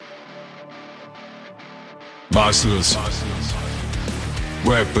Muscles,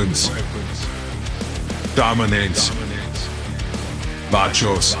 weapons, dominance,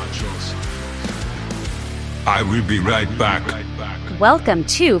 machos. I will be right back. Welcome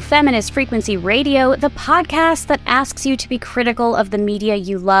to Feminist Frequency Radio, the podcast that asks you to be critical of the media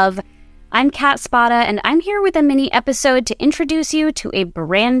you love. I'm Kat Spada, and I'm here with a mini episode to introduce you to a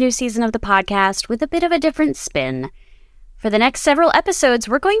brand new season of the podcast with a bit of a different spin. For the next several episodes,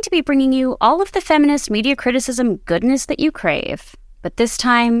 we're going to be bringing you all of the feminist media criticism goodness that you crave, but this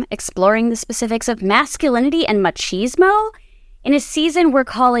time exploring the specifics of masculinity and machismo in a season we're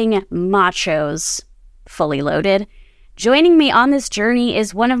calling Machos. Fully loaded. Joining me on this journey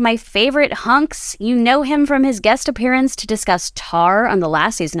is one of my favorite hunks. You know him from his guest appearance to discuss Tar on the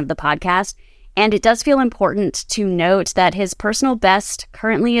last season of the podcast, and it does feel important to note that his personal best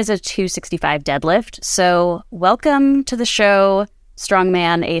currently is a 265 deadlift. So welcome to the show,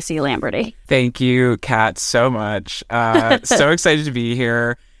 strongman AC Lamberty. Thank you, Kat, so much. So excited to be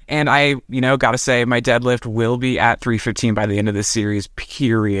here. And I, gotta say, my deadlift will be at 315 by the end of this series,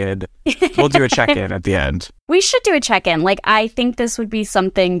 period. We'll do a check-in at the end. We should do a check-in. I think this would be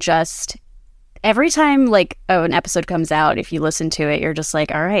something just every time, an episode comes out, if you listen to it, you're just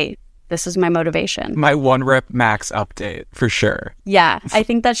like, all right, this is my motivation. My 1 rep max update, for sure. Yeah, I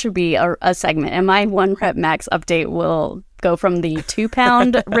think that should be a segment. And my 1 rep max update will go from the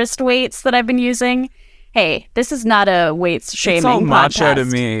 2-pound wrist weights that I've been using. Hey, this is not a weights shaming it's all podcast. Macho to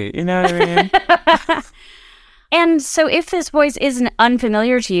me, you know what I mean? And so if this voice isn't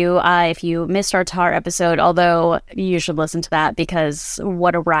unfamiliar to you, if you missed our Tar episode, although you should listen to that because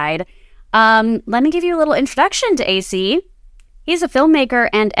what a ride, let me give you a little introduction to AC. He's a filmmaker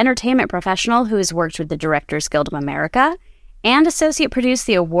and entertainment professional who has worked with the Directors Guild of America and associate produced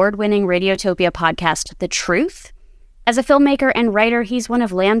the award-winning Radiotopia podcast, The Truth. As a filmmaker and writer, he's one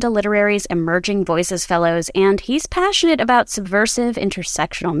of Lambda Literary's Emerging Voices Fellows, and he's passionate about subversive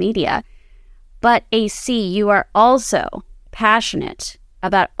intersectional media. But AC, you are also passionate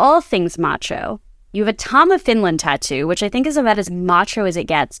about all things macho. You have a Tom of Finland tattoo, which I think is about as macho as it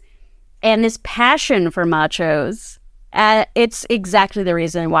gets. And this passion for machos, it's exactly the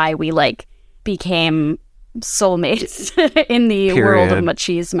reason why we, became soulmates in the world of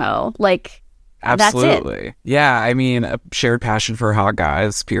machismo. Absolutely. That's it. Yeah, I mean, a shared passion for hot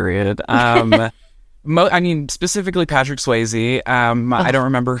guys, period. Specifically Patrick Swayze. I don't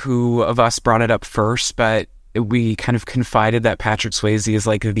remember who of us brought it up first, but we kind of confided that Patrick Swayze is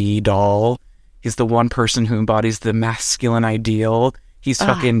the doll. He's the one person who embodies the masculine ideal. He's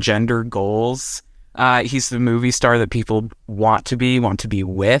fucking gendered goals. He's the movie star that people want to be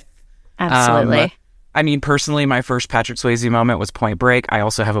with. Absolutely. Personally, my first Patrick Swayze moment was Point Break. I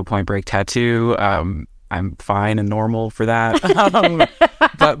also have a Point Break tattoo. I'm fine and normal for that.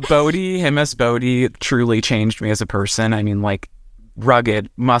 But Bodhi, him as Bodhi, truly changed me as a person. Rugged,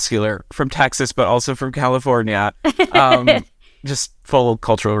 muscular, from Texas, but also from California. Just full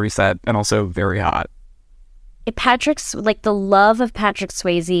cultural reset and also very hot. The love of Patrick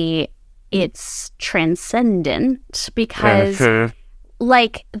Swayze, it's transcendent because...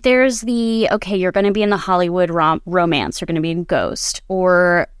 there's you're going to be in the Hollywood romance, you're going to be in Ghost,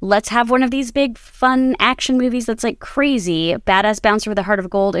 or let's have one of these big, fun action movies that's crazy, Badass Bouncer with a Heart of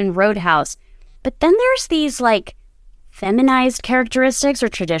Gold and Roadhouse. But then there's these, feminized characteristics, or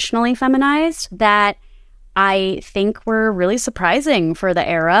traditionally feminized, that I think were really surprising for the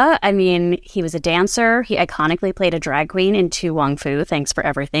era. He was a dancer. He iconically played a drag queen in To Wong Fu, Thanks for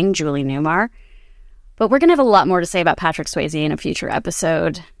Everything, Julie Newmar. But we're going to have a lot more to say about Patrick Swayze in a future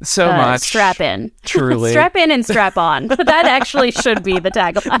episode. So much. Strap in. Truly. Strap in and strap on. That actually should be the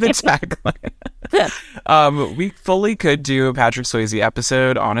tagline. The tagline. We fully could do a Patrick Swayze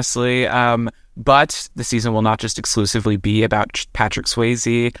episode, honestly. But the season will not just exclusively be about Patrick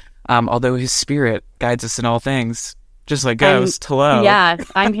Swayze, although his spirit guides us in all things. Just like Ghost. Hello. Yeah,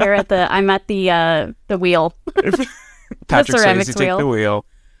 I'm here at the wheel. Patrick Swayze, wheel. take the wheel.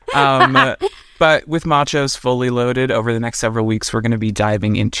 But with Machos fully loaded, over the next several weeks, we're going to be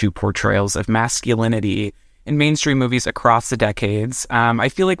diving into portrayals of masculinity in mainstream movies across the decades. I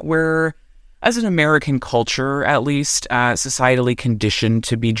feel like we're, as an American culture at least, societally conditioned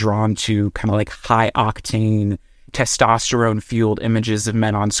to be drawn to kind of high-octane, testosterone-fueled images of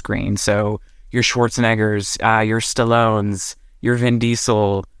men on screen. So your Schwarzeneggers, your Stallones, your Vin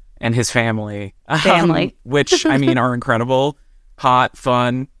Diesel and his family. Which, are incredible, hot,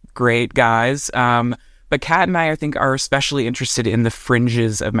 fun, great guys. But Kat and I think, are especially interested in the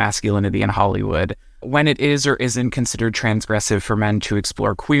fringes of masculinity in Hollywood. When it is or isn't considered transgressive for men to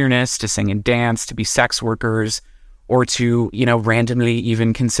explore queerness, to sing and dance, to be sex workers, or to, randomly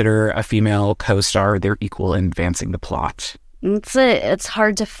even consider a female co-star their equal in advancing the plot. It's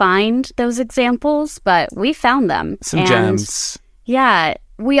hard to find those examples, but we found them. Some gems. Yeah.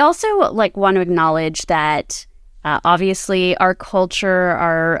 We also want to acknowledge that obviously our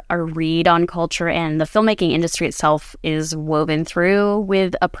culture, our read on culture and the filmmaking industry itself is woven through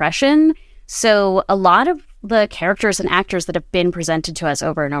with oppression. So a lot of the characters and actors that have been presented to us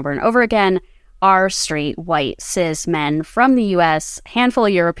over and over and over again are straight, white, cis men from the U.S., handful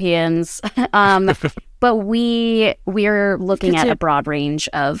of Europeans. But we're looking at a broad range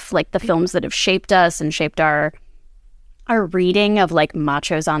of the films that have shaped us and shaped our reading of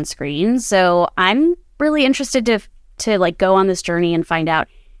machos on screen. So I'm really interested to go on this journey and find out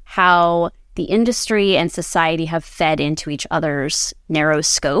how the industry and society have fed into each other's narrow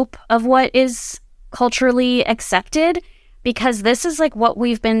scope of what is culturally accepted, because this is what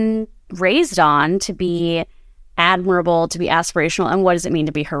we've been raised on, to be admirable, to be aspirational, and what does it mean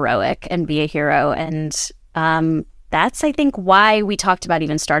to be heroic and be a hero. And that's, I think, why we talked about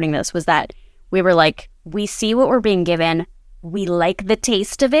even starting this, was that we were we see what we're being given, we like the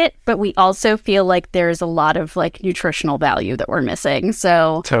taste of it, but we also feel like there's a lot of nutritional value that we're missing.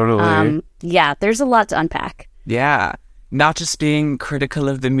 So totally. Yeah, there's a lot to unpack. Yeah. Not just being critical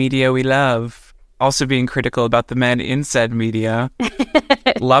of the media we love, also being critical about the men in said media.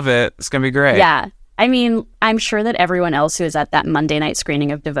 Love it. It's going to be great. Yeah. I mean, I'm sure that everyone else who was at that Monday night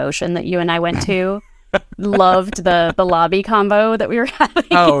screening of Devotion that you and I went to loved the lobby combo that we were having.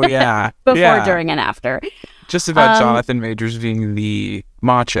 Oh, yeah. Before, during, and after. Just about Jonathan Majors being the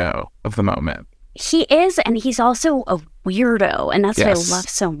macho of the moment. He is, and he's also a weirdo, and that's what I love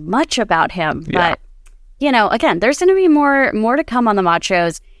so much about him. Yeah. But, again, there's going to be more to come on the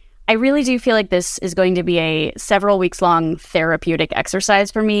machos. I really do feel like this is going to be a several weeks long therapeutic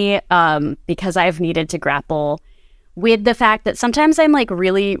exercise for me, because I've needed to grapple with the fact that sometimes I'm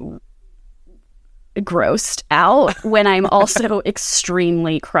really grossed out when I'm also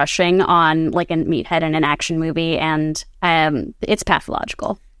extremely crushing on a meathead in an action movie, and it's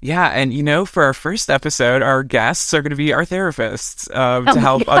pathological. Yeah, and for our first episode, our guests are going to be our therapists to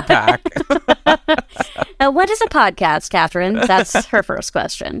help unpack. What is a podcast, Catherine? That's her first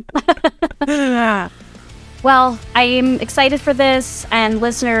question. Well, I'm excited for this, and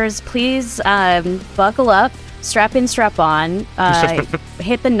listeners, please buckle up, strap in, strap on,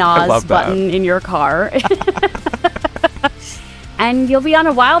 hit the NOS button in your car. And you'll be on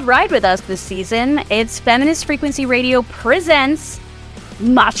a wild ride with us this season. It's Feminist Frequency Radio presents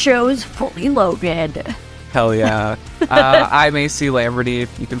Machos Fully Loaded. Hell yeah. I'm AC Lamberty.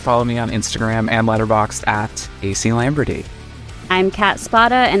 You can follow me on Instagram and Letterboxd at AC Lamberty. I'm Kat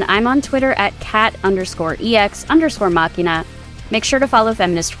Spada, and I'm on Twitter at cat_EX_machina. Make sure to follow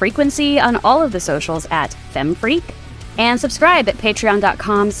Feminist Frequency on all of the socials at FemFreak, and subscribe at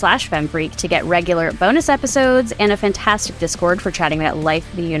patreon.com/FemFreak to get regular bonus episodes and a fantastic Discord for chatting about life,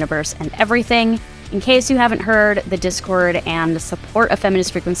 the universe, and everything. In case you haven't heard, the Discord and support of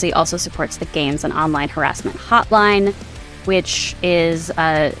Feminist Frequency also supports the Games and Online Harassment Hotline, which is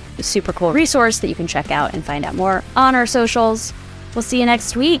a super cool resource that you can check out and find out more on our socials. We'll see you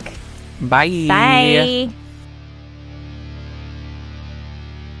next week. Bye. Bye.